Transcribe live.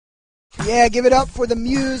Yeah, give it up for the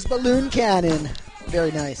Muse Balloon Cannon.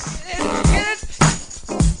 Very nice.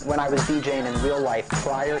 When I was DJing in real life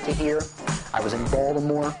prior to here, I was in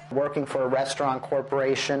Baltimore working for a restaurant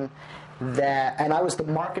corporation and I was the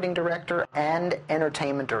marketing director and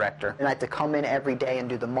entertainment director. And I had to come in every day and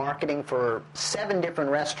do the marketing for 7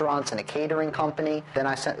 different restaurants and a catering company. Then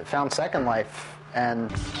I found Second Life,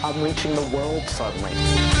 and I'm reaching the world suddenly.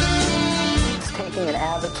 It's taking an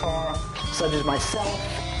avatar, such as myself,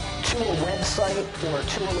 to a website or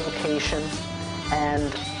to a location,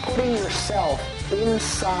 and putting yourself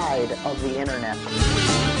inside of the internet.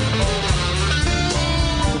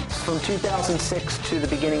 From 2006 to the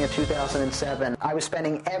beginning of 2007, I was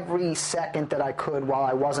spending every second that I could while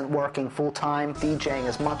I wasn't working full-time, DJing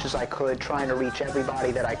as much as I could, trying to reach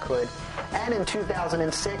everybody that I could. And in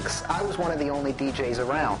 2006, I was one of the only DJs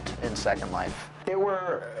around in Second Life. There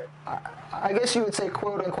were, I guess you would say,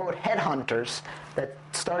 quote-unquote, headhunters that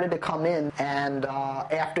started to come in, and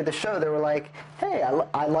after the show, they were like, hey,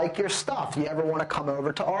 I like your stuff. You ever want to come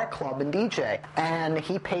over to our club and DJ? And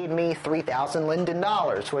he paid me $3,000 Linden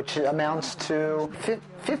dollars, which amounts to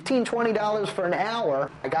 $15, $20 for an hour.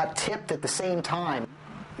 I got tipped at the same time.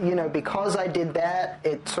 You know, because I did that,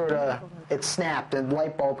 it snapped, and the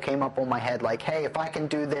light bulb came up on my head like, hey, if I can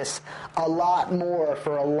do this a lot more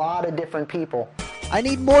for a lot of different people. I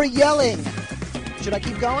need more yelling. Should I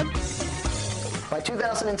keep going? By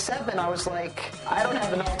 2007, I was like, I don't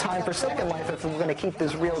have enough time for Second Life if I'm going to keep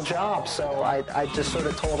this real job. So I just sort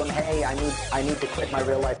of told him, hey, I need to quit my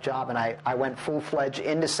real life job, and I went full-fledged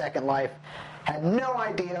into Second Life. Had no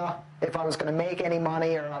idea if I was going to make any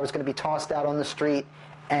money or I was going to be tossed out on the street.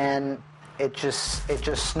 And it just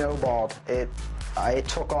snowballed. It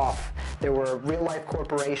took off. There were real-life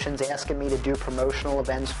corporations asking me to do promotional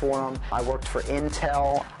events for them. I worked for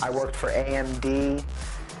Intel. I worked for AMD.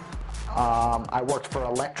 I worked for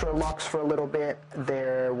Electrolux for a little bit.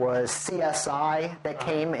 There was CSI that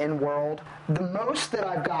came in World. The most that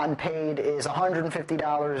I've gotten paid is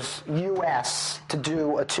 $150 US to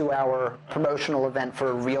do a 2-hour promotional event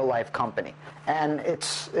for a real-life company. And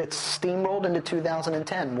it's steamrolled into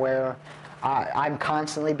 2010, where I'm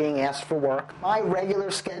constantly being asked for work. My regular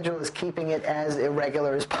schedule is keeping it as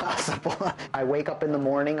irregular as possible. I wake up in the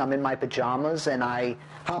morning, I'm in my pajamas, and I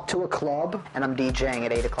hop to a club, and I'm DJing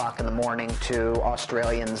at 8 o'clock in the morning to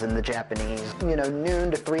Australians and the Japanese. You know, noon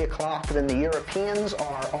to 3 o'clock, then the Europeans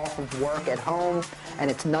are off of work at home, and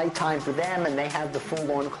it's nighttime for them, and they have the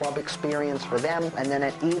full-on club experience for them. And then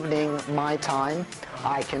at evening, my time,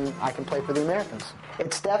 I can play for the Americans.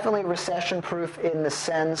 It's definitely recession-proof in the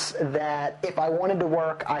sense that if I wanted to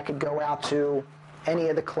work, I could go out to any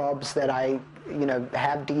of the clubs that I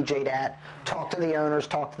have DJ'd at, talk to the owners,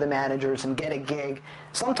 talk to the managers, and get a gig,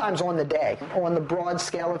 sometimes on the day. On the broad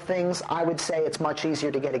scale of things, I would say it's much easier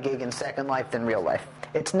to get a gig in Second Life than real life.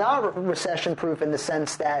 It's not recession-proof in the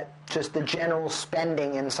sense that just the general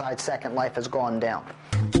spending inside Second Life has gone down.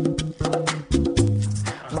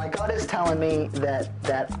 My gut is telling me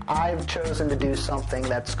that I've chosen to do something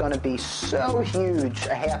that's going to be so huge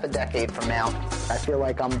a half a decade from now. I feel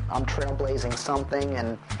like I'm trailblazing something,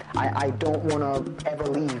 and I don't want to ever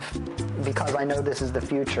leave because I know this is the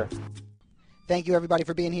future. Thank you, everybody,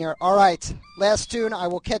 for being here. All right, last tune. I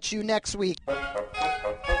will catch you next week.